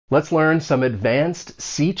Let's learn some advanced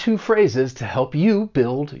C2 phrases to help you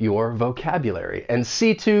build your vocabulary. And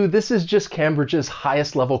C2, this is just Cambridge's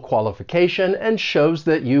highest level qualification and shows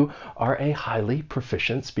that you are a highly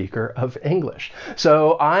proficient speaker of English.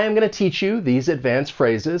 So I am going to teach you these advanced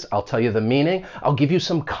phrases. I'll tell you the meaning. I'll give you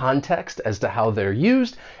some context as to how they're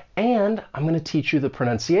used. And I'm going to teach you the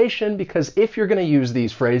pronunciation because if you're going to use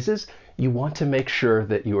these phrases, you want to make sure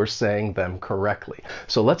that you are saying them correctly.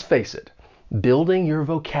 So let's face it. Building your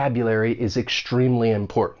vocabulary is extremely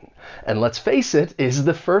important. And let's face it, is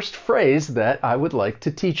the first phrase that I would like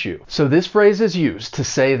to teach you. So this phrase is used to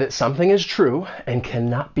say that something is true and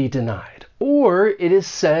cannot be denied. Or it is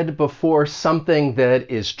said before something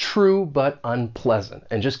that is true but unpleasant.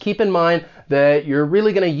 And just keep in mind that you're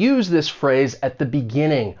really going to use this phrase at the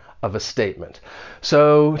beginning of a statement.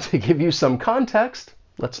 So to give you some context,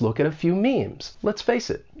 let's look at a few memes. Let's face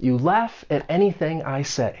it, you laugh at anything I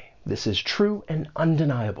say. This is true and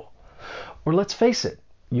undeniable. Or let's face it,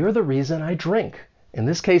 you're the reason I drink. In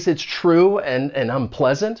this case, it's true and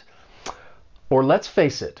unpleasant. Or let's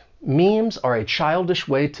face it, memes are a childish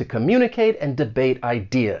way to communicate and debate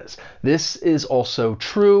ideas. This is also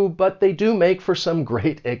true, but they do make for some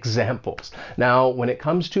great examples. Now, when it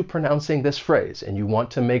comes to pronouncing this phrase, and you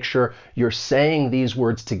want to make sure you're saying these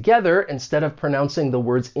words together instead of pronouncing the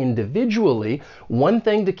words individually, one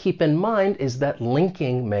thing to keep in mind is that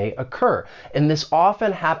linking may occur. And this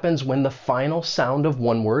often happens when the final sound of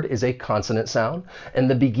one word is a consonant sound, and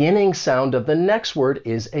the beginning sound of the next word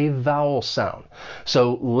is a vowel sound.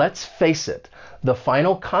 So let's face it, the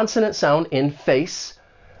final consonant sound in face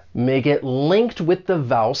may get linked with the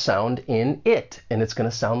vowel sound in it, and it's going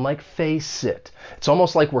to sound like face it. It's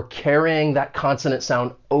almost like we're carrying that consonant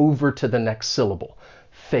sound over to the next syllable.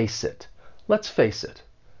 Face it. Let's face it.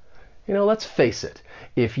 Let's face it.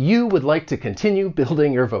 If you would like to continue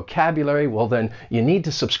building your vocabulary, well then you need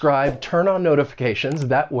to subscribe, turn on notifications.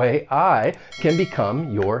 That way I can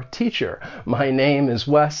become your teacher. My name is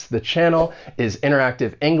Wes. The channel is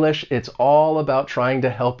Interactive English. It's all about trying to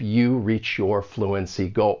help you reach your fluency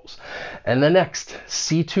goals. And the next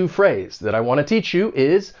C2 phrase that I want to teach you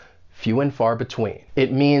is few and far between.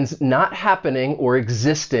 It means not happening or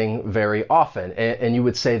existing very often. And you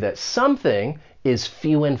would say that something is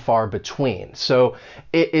few and far between. So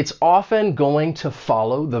it's often going to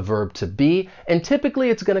follow the verb to be, and typically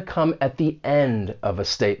it's going to come at the end of a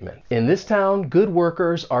statement. In this town, good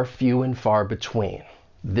workers are few and far between.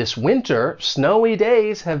 This winter, snowy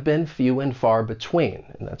days have been few and far between.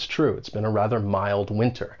 And that's true. It's been a rather mild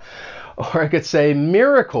winter. Or I could say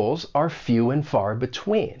miracles are few and far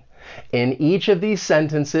between. In each of these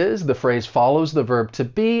sentences, the phrase follows the verb to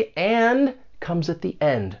be and comes at the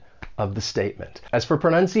end of the statement. As for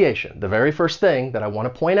pronunciation, the very first thing that I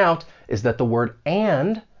want to point out is that the word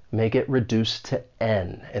and may get reduced to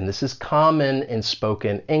N. And this is common in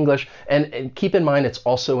spoken English. And keep in mind, it's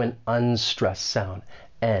also an unstressed sound,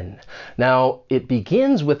 N. Now, it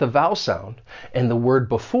begins with a vowel sound, and the word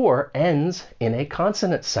before ends in a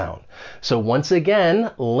consonant sound. So once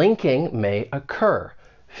again, linking may occur.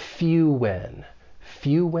 Few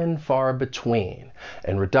and far between.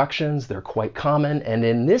 And reductions, they're quite common. And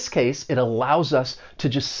in this case, it allows us to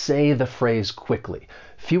just say the phrase quickly.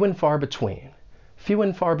 Few and far between. Few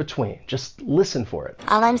and far between. Just listen for it.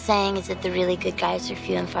 All I'm saying is that the really good guys are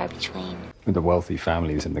few and far between. The wealthy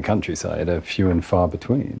families in the countryside are few and far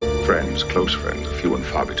between. Friends, close friends, few and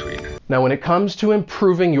far between. Now, when it comes to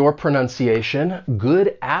improving your pronunciation,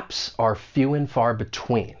 good apps are few and far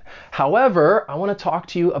between. However, I want to talk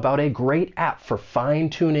to you about a great app for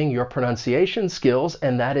fine-tuning your pronunciation skills,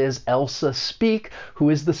 and that is Elsa Speak, who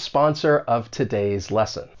is the sponsor of today's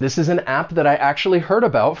lesson. This is an app that I actually heard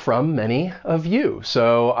about from many of you,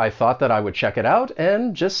 so I thought that I would check it out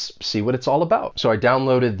and just see what it's all about. So I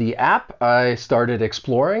downloaded the app, I started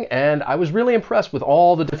exploring, and I was really impressed with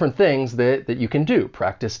all the different things that you can do.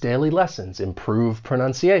 Practice daily lessons, improve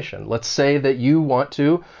pronunciation. Let's say that you want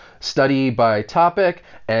to study by topic,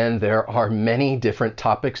 and there are many different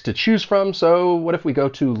topics to choose from. So what if we go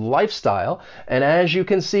to lifestyle? And as you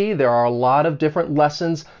can see, there are a lot of different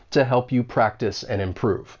lessons to help you practice and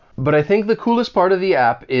improve. But I think the coolest part of the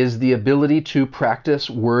app is the ability to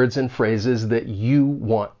practice words and phrases that you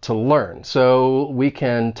want to learn. So we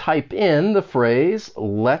can type in the phrase,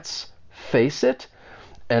 let's face it,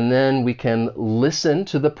 and then we can listen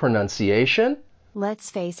to the pronunciation.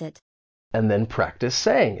 Let's face it. And then practice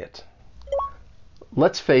saying it.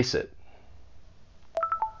 Let's face it.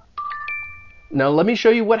 Now let me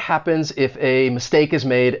show you what happens if a mistake is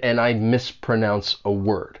made and I mispronounce a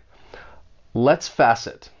word. Let's face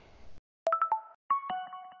it.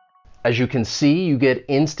 As you can see, you get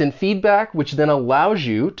instant feedback, which then allows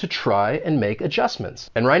you to try and make adjustments.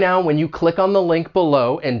 And right now, when you click on the link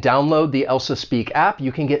below and download the Elsa Speak app,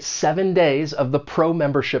 you can get 7 days of the Pro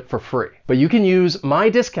membership for free. But you can use my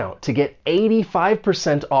discount to get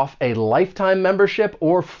 85% off a lifetime membership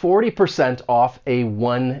or 40% off a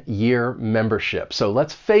 1-year membership. So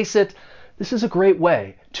let's face it, this is a great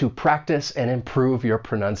way to practice and improve your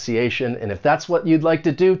pronunciation. And if that's what you'd like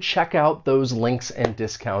to do, check out those links and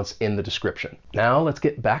discounts in the description. Now let's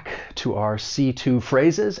get back to our C2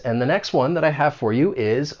 phrases. And the next one that I have for you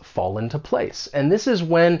is fall into place. And this is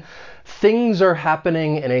when things are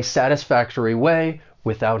happening in a satisfactory way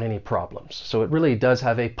without any problems. So it really does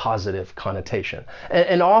have a positive connotation.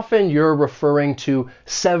 And often you're referring to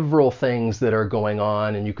several things that are going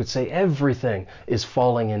on, and you could say everything is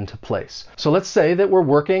falling into place. So let's say that we're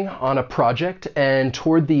working on a project, and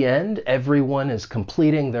toward the end, everyone is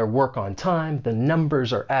completing their work on time, the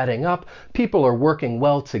numbers are adding up, people are working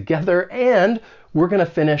well together, and we're going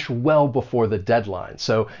to finish well before the deadline.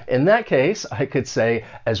 So in that case, I could say,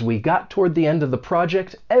 as we got toward the end of the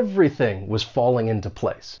project, everything was falling into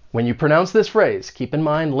place. When you pronounce this phrase, keep in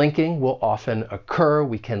mind linking will often occur.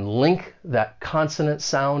 We can link that consonant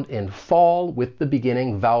sound in fall with the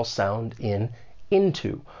beginning vowel sound in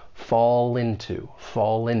into. Fall into,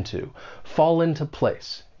 fall into, fall into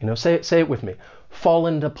place. You know, say it with me. Fall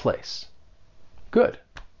into place. Good.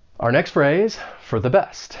 Our next phrase, for the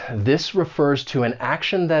best. This refers to an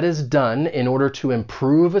action that is done in order to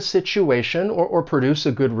improve a situation or produce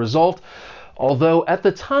a good result, although at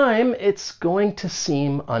the time it's going to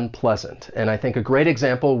seem unpleasant. And I think a great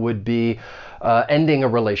example would be ending a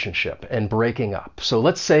relationship and breaking up. So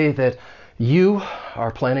let's say that you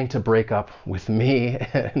are planning to break up with me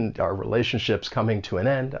and our relationship's coming to an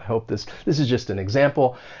end. I hope this is just an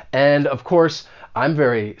example. And of course, I'm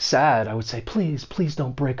very sad. I would say, please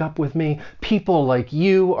don't break up with me. People like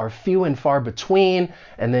you are few and far between.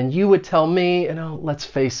 And then you would tell me, you know, let's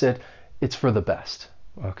face it, it's for the best.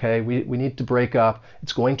 Okay, we need to break up.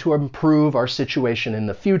 It's going to improve our situation in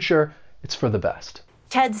the future. It's for the best.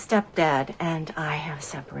 Ted's stepdad and I have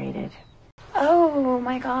separated. Oh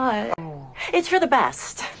my God. It's for the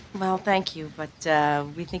best. Well, thank you, but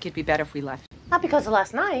we think it'd be better if we left. Not because of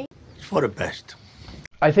last night. It's for the best.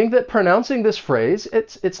 I think that pronouncing this phrase,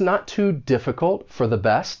 it's not too difficult, for the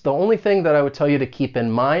best. The only thing that I would tell you to keep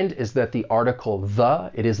in mind is that the article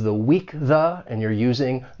the, it is the weak the, and you're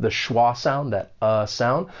using the schwa sound, that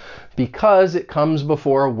sound, because it comes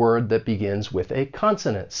before a word that begins with a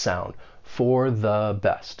consonant sound. For the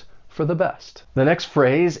best. For the best. The next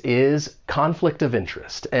phrase is conflict of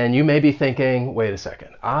interest. And you may be thinking, wait a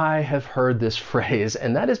second, I have heard this phrase,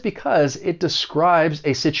 and that is because it describes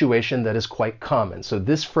a situation that is quite common. So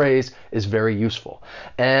this phrase is very useful.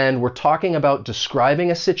 And we're talking about describing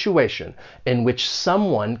a situation in which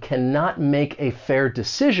someone cannot make a fair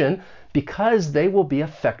decision because they will be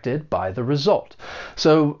affected by the result.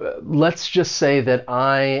 So let's just say that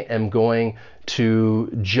I am going to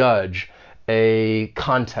judge a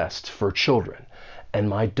contest for children, and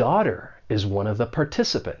my daughter is one of the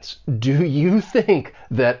participants. Do you think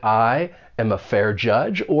that I am a fair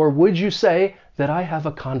judge, or would you say that I have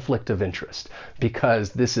a conflict of interest? Because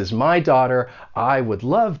this is my daughter, I would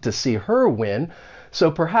love to see her win,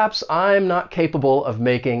 so perhaps I'm not capable of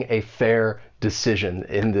making a fair decision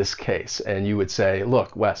in this case. And you would say,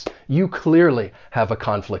 look, Wes, you clearly have a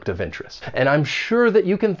conflict of interest. And I'm sure that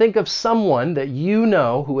you can think of someone that you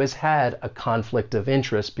know who has had a conflict of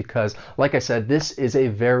interest because, like I said, this is a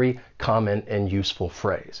very common and useful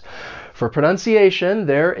phrase. For pronunciation,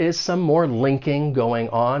 there is some more linking going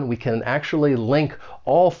on. We can actually link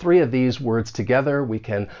all three of these words together. We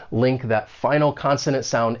can link that final consonant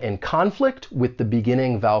sound in conflict with the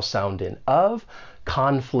beginning vowel sound in of,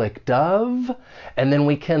 conflict of, and then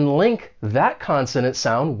we can link that consonant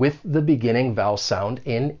sound with the beginning vowel sound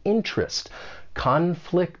in interest.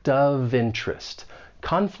 Conflict of interest.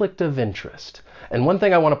 Conflict of interest. And one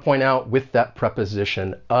thing I want to point out with that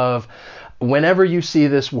preposition of, whenever you see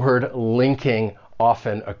this word linking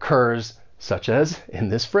often occurs, such as in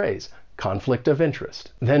this phrase, conflict of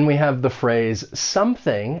interest. Then we have the phrase,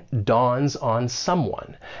 something dawns on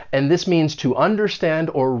someone. And this means to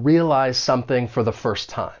understand or realize something for the first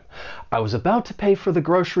time. I was about to pay for the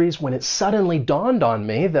groceries when it suddenly dawned on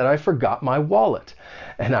me that I forgot my wallet.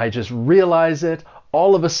 And I just realize it.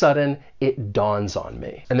 All of a sudden, it dawns on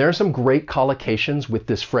me. And there are some great collocations with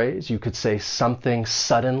this phrase. You could say something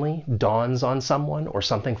suddenly dawns on someone, or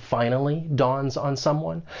something finally dawns on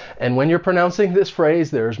someone. And when you're pronouncing this phrase,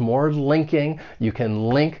 there's more linking. You can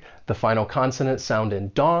link the final consonant sound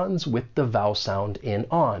in dawns with the vowel sound in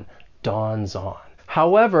on. Dawns on.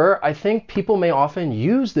 However, I think people may often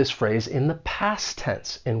use this phrase in the past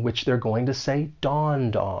tense, in which they're going to say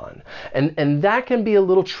dawned on. And that can be a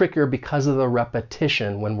little trickier because of the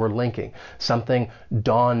repetition when we're linking. Something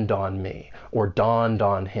dawned on me, or dawned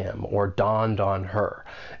on him, or dawned on her.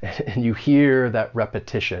 And you hear that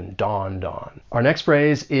repetition, dawned on. Our next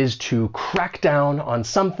phrase is to crack down on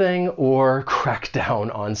something or crack down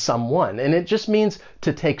on someone. And it just means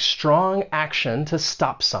to take strong action to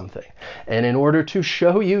stop something. And in order to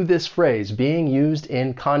show you this phrase being used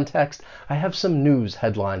in context, I have some news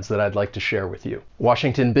headlines that I'd like to share with you.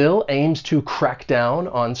 Washington bill aims to crack down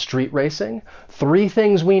on street racing. 3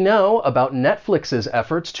 things we know about Netflix's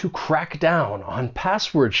efforts to crack down on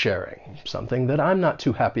password sharing, something that I'm not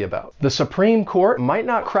too happy about. The Supreme Court might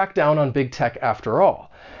not crack down on big tech after all.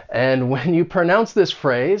 And when you pronounce this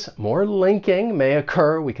phrase, more linking may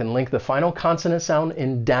occur. We can link the final consonant sound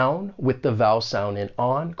in down with the vowel sound in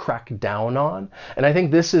on, crack down on. And I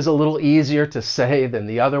think this is a little easier to say than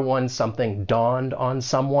the other one, something dawned on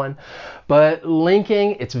someone. But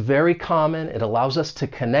linking, it's very common. It allows us to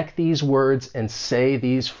connect these words and say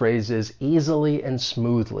these phrases easily and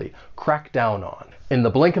smoothly. Crack down on. In the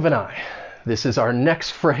blink of an eye. This is our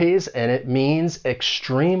next phrase, and it means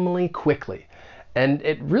extremely quickly. And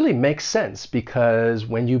it really makes sense because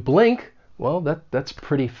when you blink, well, that's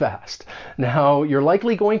pretty fast. Now, you're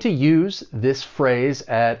likely going to use this phrase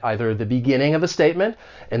at either the beginning of a statement,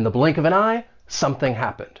 in the blink of an eye, something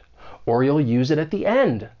happened. Or you'll use it at the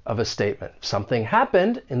end of a statement. Something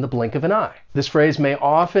happened in the blink of an eye. This phrase may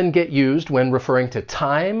often get used when referring to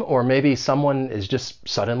time, or maybe someone is just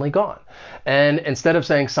suddenly gone. And instead of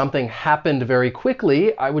saying something happened very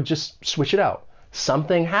quickly, I would just switch it out.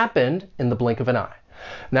 Something happened in the blink of an eye.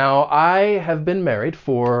 Now, I have been married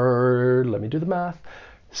for, let me do the math,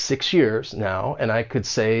 6 years now, and I could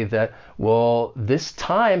say that, well, this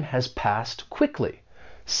time has passed quickly.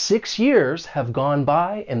 6 years have gone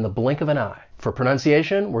by in the blink of an eye. For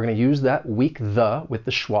pronunciation, we're going to use that weak the with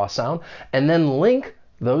the schwa sound, and then link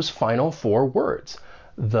those final 4 words.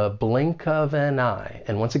 The blink of an eye.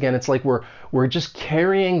 And once again, it's like we're just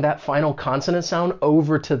carrying that final consonant sound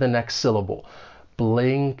over to the next syllable.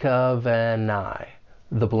 Blink of an eye.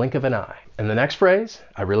 The blink of an eye. And the next phrase,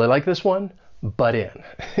 I really like this one, butt in.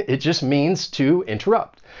 It just means to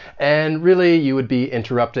interrupt. And really, you would be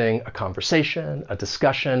interrupting a conversation, a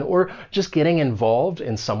discussion, or just getting involved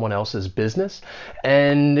in someone else's business.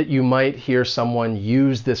 And you might hear someone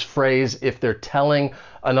use this phrase if they're telling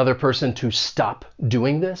another person to stop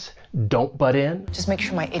doing this. Don't butt in. Just make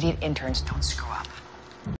sure my idiot interns don't screw up.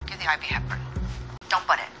 Give the IB Hepburn. Don't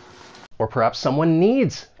butt in. Or perhaps someone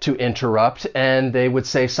needs to interrupt and they would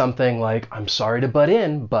say something like, I'm sorry to butt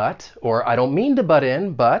in, but, or I don't mean to butt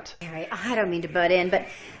in, but. Harry, I don't mean to butt in, but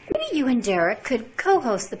maybe you and Derek could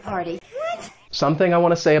co-host the party. What? Something I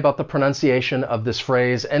want to say about the pronunciation of this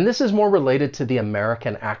phrase, and this is more related to the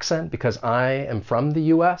American accent because I am from the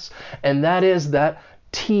US, and that is that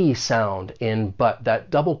T sound in but,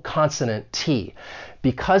 that double consonant T.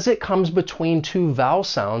 Because it comes between 2 vowel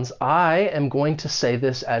sounds, I am going to say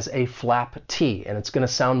this as a flap T, and it's going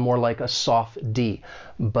to sound more like a soft D,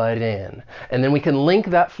 butt in. And then we can link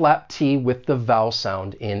that flap T with the vowel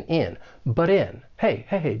sound in, butt in.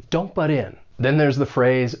 Hey, don't butt in. Then there's the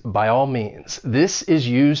phrase, by all means. This is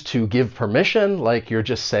used to give permission, like you're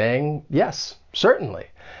just saying, yes, certainly.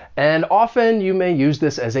 And often you may use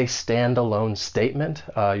this as a standalone statement.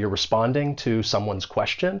 You're responding to someone's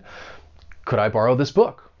question. Could I borrow this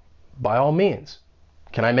book? By all means.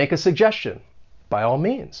 Can I make a suggestion? By all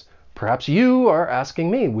means. Perhaps you are asking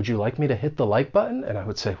me, would you like me to hit the like button? And I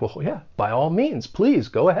would say, well, yeah, by all means, please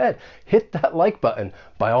go ahead. Hit that like button,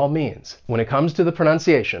 by all means. When it comes to the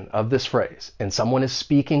pronunciation of this phrase and someone is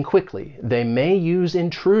speaking quickly, they may use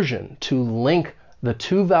intrusion to link the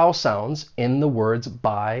 2 vowel sounds in the words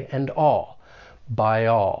by and all. By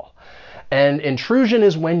all. And intrusion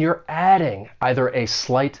is when you're adding either a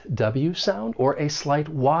slight W sound or a slight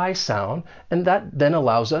Y sound, and that then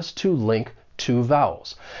allows us to link 2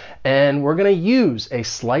 vowels. And we're going to use a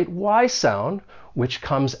slight Y sound, which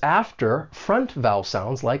comes after front vowel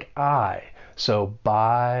sounds like I. So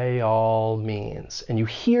by all means. And you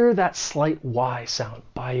hear that slight Y sound,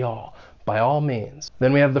 by all means.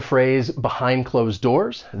 Then we have the phrase behind closed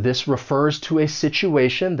doors. This refers to a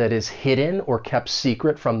situation that is hidden or kept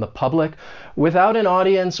secret from the public without an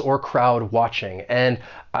audience or crowd watching. And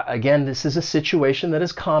again, this is a situation that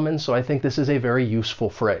is common, so I think this is a very useful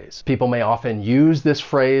phrase. People may often use this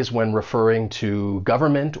phrase when referring to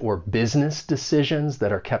government or business decisions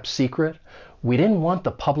that are kept secret. We didn't want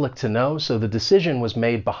the public to know, so the decision was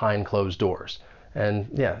made behind closed doors. And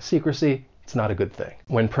yeah, secrecy, It's not a good thing.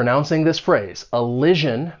 When pronouncing this phrase,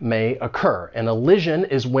 elision may occur. And elision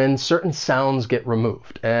is when certain sounds get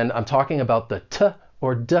removed. And I'm talking about the t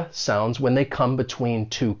or d sounds when they come between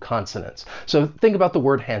two consonants. So think about the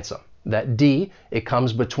word handsome. That D, it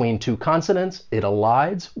comes between two consonants, it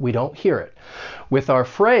elides, we don't hear it. With our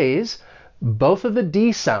phrase, both of the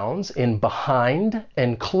D sounds in behind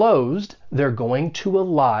and closed, they're going to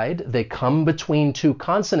elide. They come between two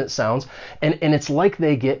consonant sounds, and it's like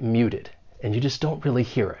they get muted, and you just don't really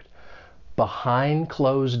hear it. Behind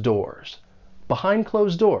closed doors. Behind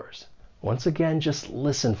closed doors. Once again, just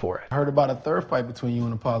listen for it. I heard about a third fight between you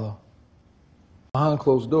and Apollo. Behind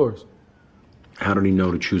closed doors. How did he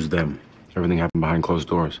know to choose them? Everything happened behind closed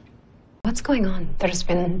doors. What's going on? There's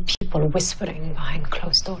been people whispering behind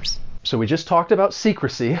closed doors. So we just talked about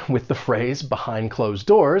secrecy with the phrase behind closed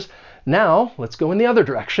doors. Now let's go in the other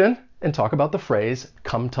direction and talk about the phrase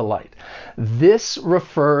come to light. This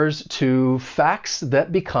refers to facts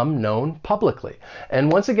that become known publicly.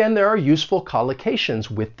 And once again, there are useful collocations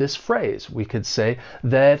with this phrase. We could say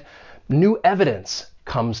that new evidence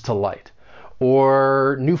comes to light,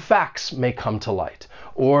 or new facts may come to light,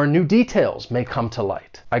 or new details may come to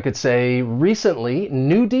light. I could say recently,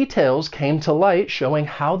 new details came to light showing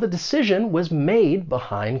how the decision was made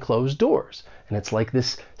behind closed doors. And it's like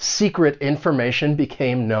this secret information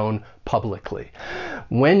became known publicly.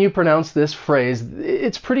 When you pronounce this phrase,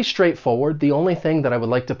 it's pretty straightforward. The only thing that I would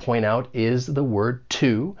like to point out is the word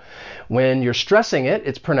to. When you're stressing it,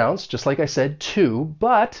 it's pronounced, just like I said, to,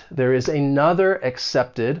 but there is another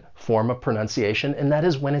accepted form of pronunciation, and that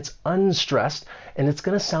is when it's unstressed, and it's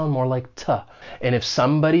going to sound more like t. And if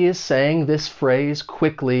somebody is saying this phrase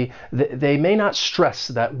quickly, they may not stress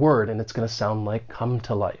that word, and it's going to sound like come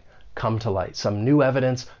to light. Come to light. Some new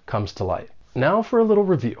evidence comes to light. Now for a little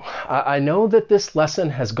review. I know that this lesson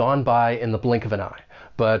has gone by in the blink of an eye,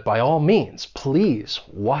 but by all means, please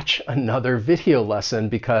watch another video lesson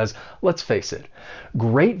because, let's face it,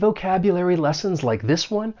 great vocabulary lessons like this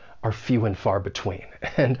one are few and far between.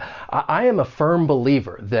 And I am a firm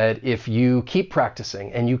believer that if you keep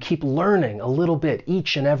practicing and you keep learning a little bit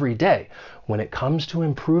each and every day, when it comes to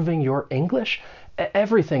improving your English,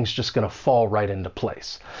 everything's just going to fall right into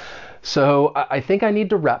place. So I think I need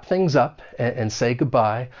to wrap things up and say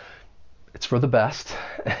goodbye. It's for the best.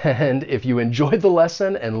 And if you enjoyed the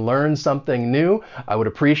lesson and learned something new, I would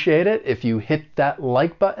appreciate it if you hit that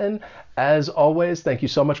like button. As always, thank you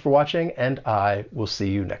so much for watching, and I will see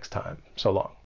you next time. So long.